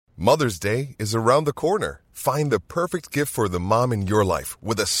Mother's Day is around the corner. Find the perfect gift for the mom in your life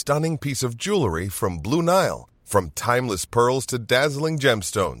with a stunning piece of jewelry from Blue Nile. From timeless pearls to dazzling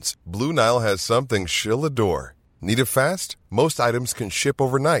gemstones, Blue Nile has something she'll adore. Need it fast? Most items can ship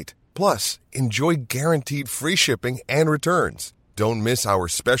overnight. Plus, enjoy guaranteed free shipping and returns. Don't miss our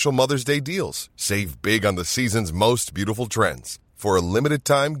special Mother's Day deals. Save big on the season's most beautiful trends. For a limited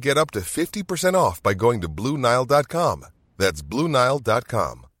time, get up to 50% off by going to BlueNile.com. That's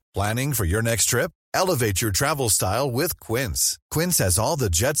BlueNile.com. Planning for your next trip? Elevate your travel style with Quince. Quince has all the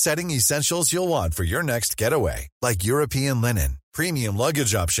jet-setting essentials you'll want for your next getaway, like European linen, premium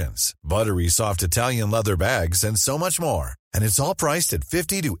luggage options, buttery soft Italian leather bags, and so much more. And it's all priced at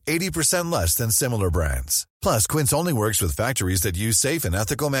 50 to 80% less than similar brands. Plus, Quince only works with factories that use safe and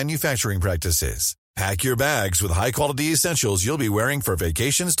ethical manufacturing practices. Pack your bags with high-quality essentials you'll be wearing for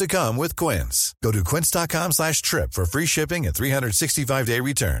vacations to come with Quince. Go to quince.com/trip for free shipping and 365-day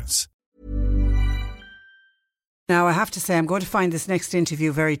returns. Now, I have to say, I'm going to find this next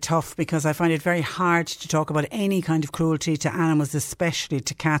interview very tough because I find it very hard to talk about any kind of cruelty to animals, especially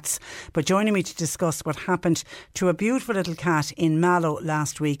to cats. But joining me to discuss what happened to a beautiful little cat in Mallow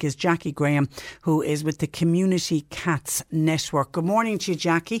last week is Jackie Graham, who is with the Community Cats Network. Good morning to you,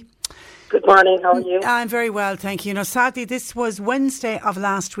 Jackie. Good morning, how are you? I'm very well, thank you. Now, sadly, this was Wednesday of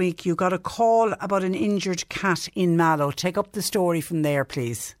last week. You got a call about an injured cat in Mallow. Take up the story from there,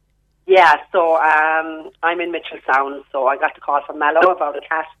 please. Yeah, so I'm in Mitchellstown, so I got the call from Mallow about a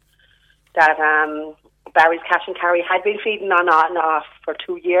cat that Barry's Cash and Carry had been feeding on and off for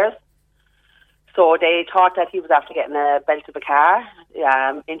 2 years. So they thought that he was after getting a belt of a car,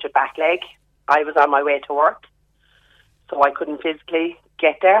 injured back leg. I was on my way to work, so I couldn't physically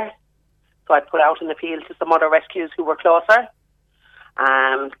get there. So I put out an appeal to some other rescues who were closer.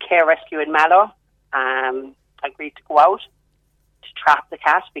 Care Rescue in Mallow agreed to go out to trap the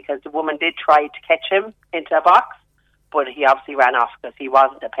cat because the woman did try to catch him into a box, but he obviously ran off because he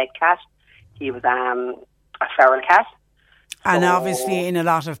wasn't a pet cat. He was a feral cat. And obviously in a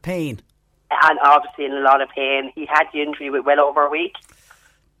lot of pain. And obviously in a lot of pain. He had the injury with well over a week,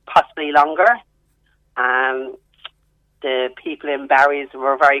 possibly longer. The people in Barry's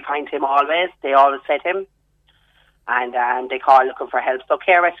were very kind to him always. They always fed him. And they called looking for help. So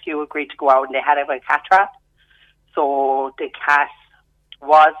Care Rescue agreed to go out and they had a cat trap. So the cat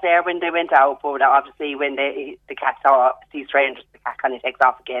was there when they went out, but obviously when the cat sees strangers, the cat kind of takes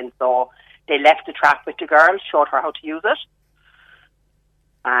off again. So they left the trap with the girl, showed her how to use it.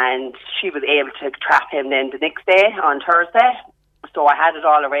 And she was able to trap him then the next day on Thursday. So I had it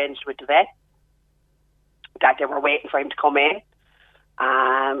all arranged with the vet that they were waiting for him to come in.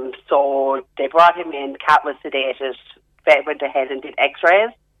 So they brought him in, the cat was sedated, vet went ahead and did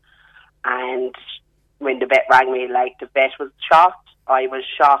x-rays. And when the vet rang me, the vet was shocked, I was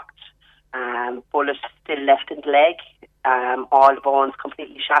shocked. Bullet still left in the leg, all the bones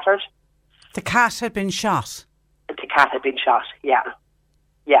completely shattered. The cat had been shot? The cat had been shot, yeah.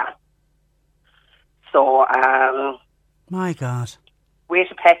 Yeah. So, my God.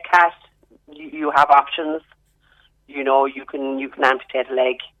 With a pet cat, you have options. You know, you can amputate a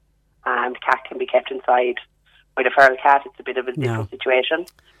leg, and the cat can be kept inside. With a feral cat, it's a bit of a different situation.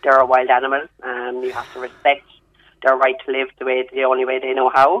 They're a wild animal, and you have to respect their right to live the only way they know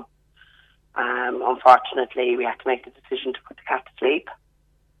how. Unfortunately, we had to make the decision to put the cat to sleep.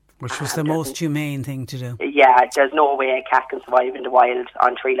 Which was the most humane thing to do. Yeah, there's no way a cat can survive in the wild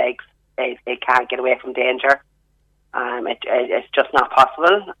on 3 legs. They can't get away from danger. It's just not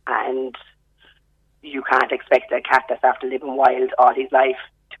possible, and you can't expect a cat that's after living wild all his life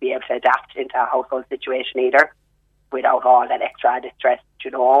to be able to adapt into a household situation either, without all that extra added stress,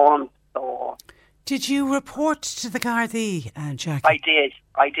 So, did you report to the Gardaí, Jackie?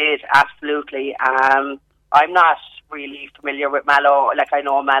 I did, absolutely. I'm not really familiar with Mallow. I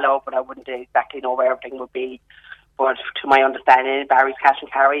know Mallow, but I wouldn't exactly know where everything would be. But to my understanding, Barry's Cash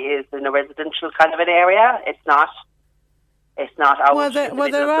and Carry is in a residential kind of an area. It's not out in the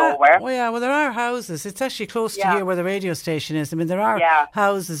middle of nowhere. There are houses. It's actually close to here where the radio station is. I mean, there are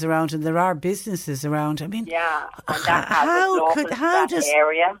houses around and there are businesses around. I mean, and how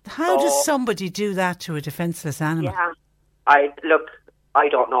does somebody do that to a defenceless animal? Yeah, I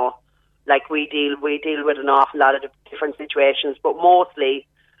don't know. We deal with an awful lot of different situations, but mostly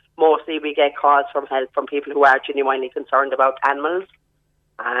we get calls from help from people who are genuinely concerned about animals.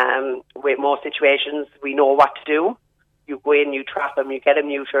 With most situations, we know what to do. You go in, you trap them, you get them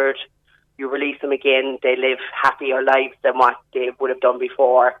neutered, you release them again, they live happier lives than what they would have done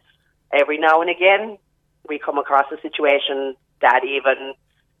before. Every now and again, we come across a situation that even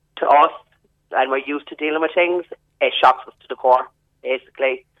to us, and we're used to dealing with things, it shocks us to the core,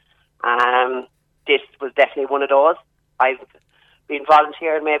 basically. This was definitely one of those. I've been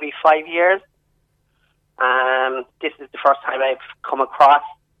volunteering maybe 5 years. This is the first time I've come across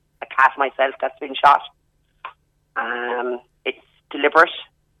a cat myself that's been shot. It's deliberate.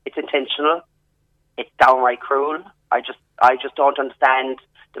 It's intentional. It's downright cruel. I just don't understand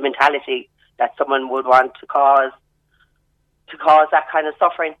the mentality that someone would want to cause that kind of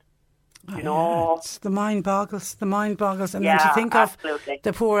suffering. You know, it's the mind boggles. And then to think absolutely. of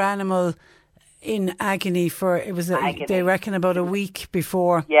the poor animal in agony for they reckon about a week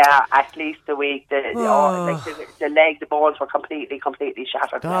before. Yeah, at least a week. The leg, the bones were completely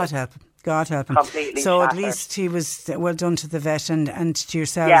shattered. God help him. Completely so shattered. At least he was well done to the vet and to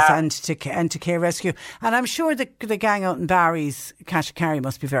yourselves and to Care Rescue. And I'm sure the gang out in Barry's Cash and Carry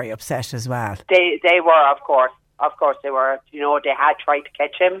must be very upset as well. They were, of course they were. You know, they had tried to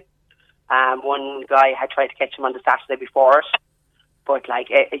catch him. One guy had tried to catch him on the Saturday before it. But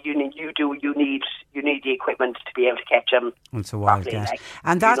you need the equipment to be able to catch him. It's a wild cat,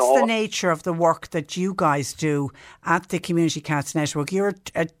 and that's the nature of the work that you guys do at the Community Cats Network. You're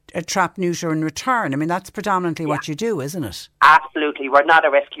a trap, neuter, and return. I mean, that's predominantly what you do, isn't it? Absolutely, we're not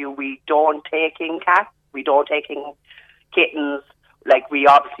a rescue. We don't take in cats. We don't take in kittens. Like, we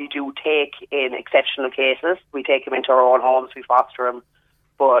obviously do take in exceptional cases. We take them into our own homes. We foster them,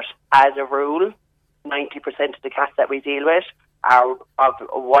 but as a rule, 90% of the cats that we deal with are of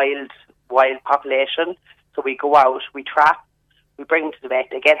a wild population. So we go out, we trap, we bring them to the vet,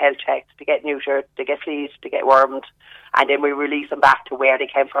 they get health checked, they get neutered, they get fleas, they get wormed, and then we release them back to where they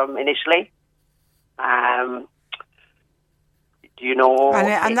came from initially. And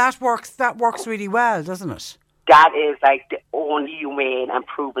that works really well, doesn't it? That is like the only humane and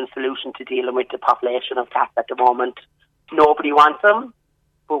proven solution to dealing with the population of cats at the moment. Nobody wants them,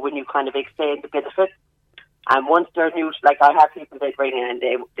 but when you kind of explain the benefits, and once they're new, like I have people they bring in and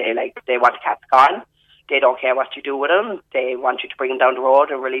they want the cats gone. They don't care what you do with them. They want you to bring them down the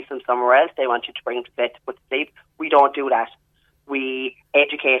road and release them somewhere else. They want you to bring them to bed to put to sleep. We don't do that. We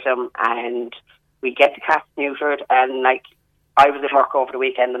educate them and we get the cats neutered. And like, I was at work over the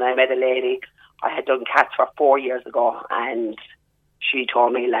weekend and I met a lady. I had done cats for 4 years ago, and she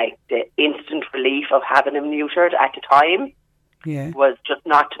told me like the instant relief of having them neutered at the time. Yeah. Was just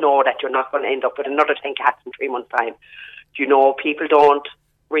not to know that you're not going to end up with another 10 cats in 3 months' time. You know, people don't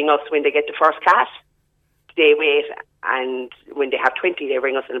ring us when they get the first cat. They wait, and when they have 20, they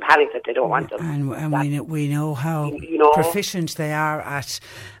ring us in panic that they don't want them. And we know how proficient they are at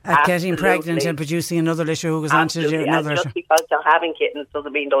getting pregnant and producing another litter who goes on to do another litter. Just because they're having kittens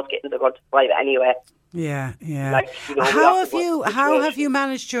doesn't mean those kittens are going to survive anyway. Yeah. Like, how have you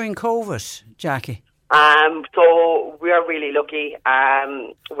managed during COVID, Jackie? So we are really lucky.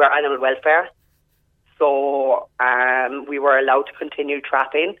 We're animal welfare, so we were allowed to continue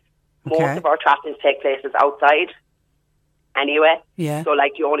trapping. Okay. Most of our trappings take place outside anyway. Yeah. So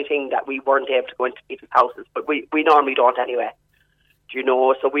like the only thing that we weren't able to go into people's houses, but we normally don't anyway.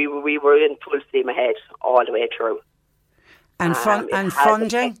 So we were in full steam ahead all the way through. And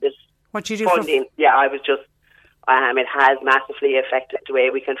funding? What do you do? Funding? I was just. It has massively affected the way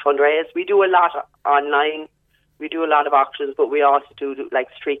we can fundraise. We do a lot online. We do a lot of auctions, but we also do like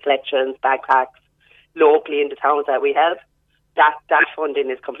street collections, backpacks, locally in the towns that we help. That funding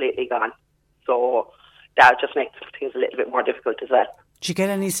is completely gone. So that just makes things a little bit more difficult as well. Do you get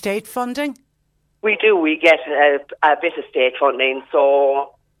any state funding? We do. We get a bit of state funding.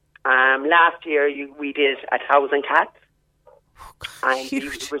 So last year we did 1,000 cats. And we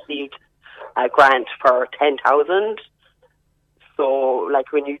received a grant for 10,000. So,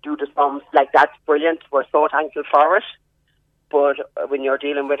 like, when you do the sums, like, that's brilliant. We're so thankful for it. But when you're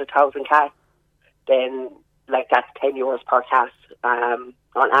dealing with 1,000 cats, then, like, that's €10 per cat. On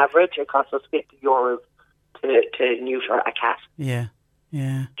average, it costs us €50 to neuter a cat. Yeah.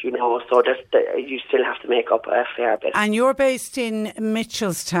 So you still have to make up a fair bit. And you're based in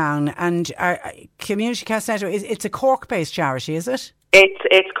Mitchelstown, and Community Cats Network, it's a Cork-based charity, is it?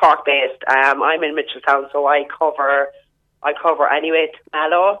 It's Cork-based. I'm in Mitchelstown, so I cover anyway to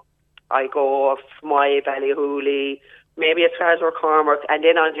Mallow. I go Fermoy, Ballyhooly, maybe as far as Cormac, and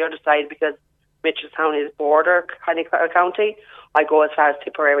then on the other side, because Mitchelstown is border county, I go as far as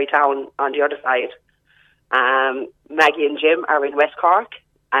Tipperary Town on the other side. Maggie and Jim are in West Cork,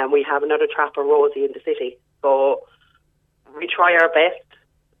 and we have another trapper, Rosie, in the city. So we try our best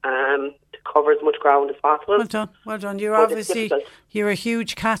to cover as much ground as possible. Well done. You're a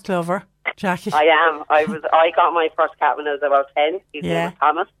huge cat lover, Jackie. I am. I got my first cat when I was about 10. His name was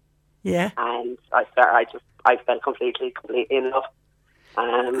Thomas. Yeah. And I fell completely in love.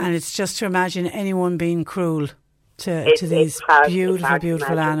 And it's just to imagine anyone being cruel to these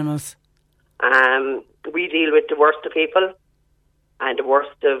beautiful animals. We deal with the worst of people and the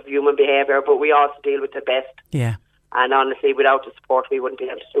worst of human behaviour, but we also deal with the best. Yeah. And honestly, without the support, we wouldn't be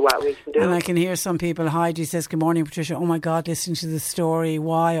able to do what we can do. And I can hear some people, Heidi says, good morning, Patricia. Oh my God, listening to the story.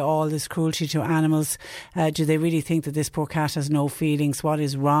 Why all this cruelty to animals? Do they really think that this poor cat has no feelings? What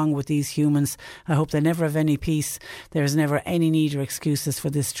is wrong with these humans? I hope they never have any peace. There is never any need or excuses for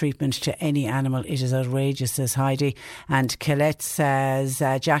this treatment to any animal. It is outrageous, says Heidi. And Colette says,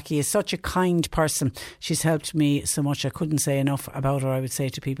 Jackie is such a kind person. She's helped me so much. I couldn't say enough about her. I would say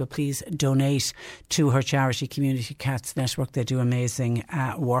to people, please donate to her charity, Community Cats Network. They do amazing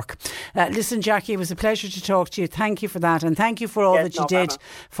work. Listen, Jackie, it was a pleasure to talk to you. Thank you for that, and thank you for all that you did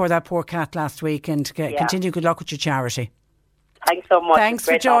for that poor cat last week, and continue good luck with your charity. Thanks so much. Thanks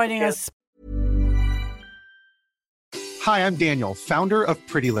for joining us. Hi, I'm Daniel, founder of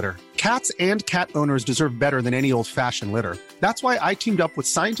Pretty Litter. Cats and cat owners deserve better than any old-fashioned litter. That's why I teamed up with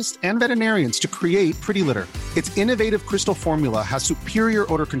scientists and veterinarians to create Pretty Litter. Its innovative crystal formula has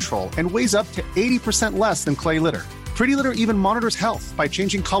superior odor control and weighs up to 80% less than clay litter. Pretty Litter even monitors health by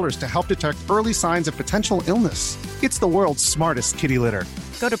changing colors to help detect early signs of potential illness. It's the world's smartest kitty litter.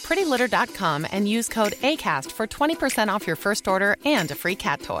 Go to prettylitter.com and use code ACAST for 20% off your first order and a free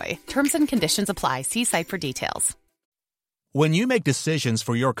cat toy. Terms and conditions apply. See site for details. When you make decisions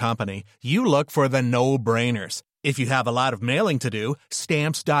for your company, you look for the no-brainers. If you have a lot of mailing to do,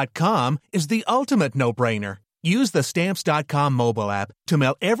 Stamps.com is the ultimate no-brainer. Use the Stamps.com mobile app to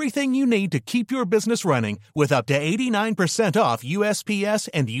mail everything you need to keep your business running with up to 89% off USPS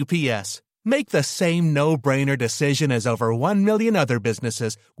and UPS. Make the same no-brainer decision as over 1 million other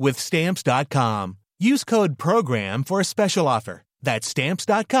businesses with Stamps.com. Use code PROGRAM for a special offer. That's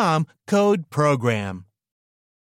Stamps.com, code PROGRAM.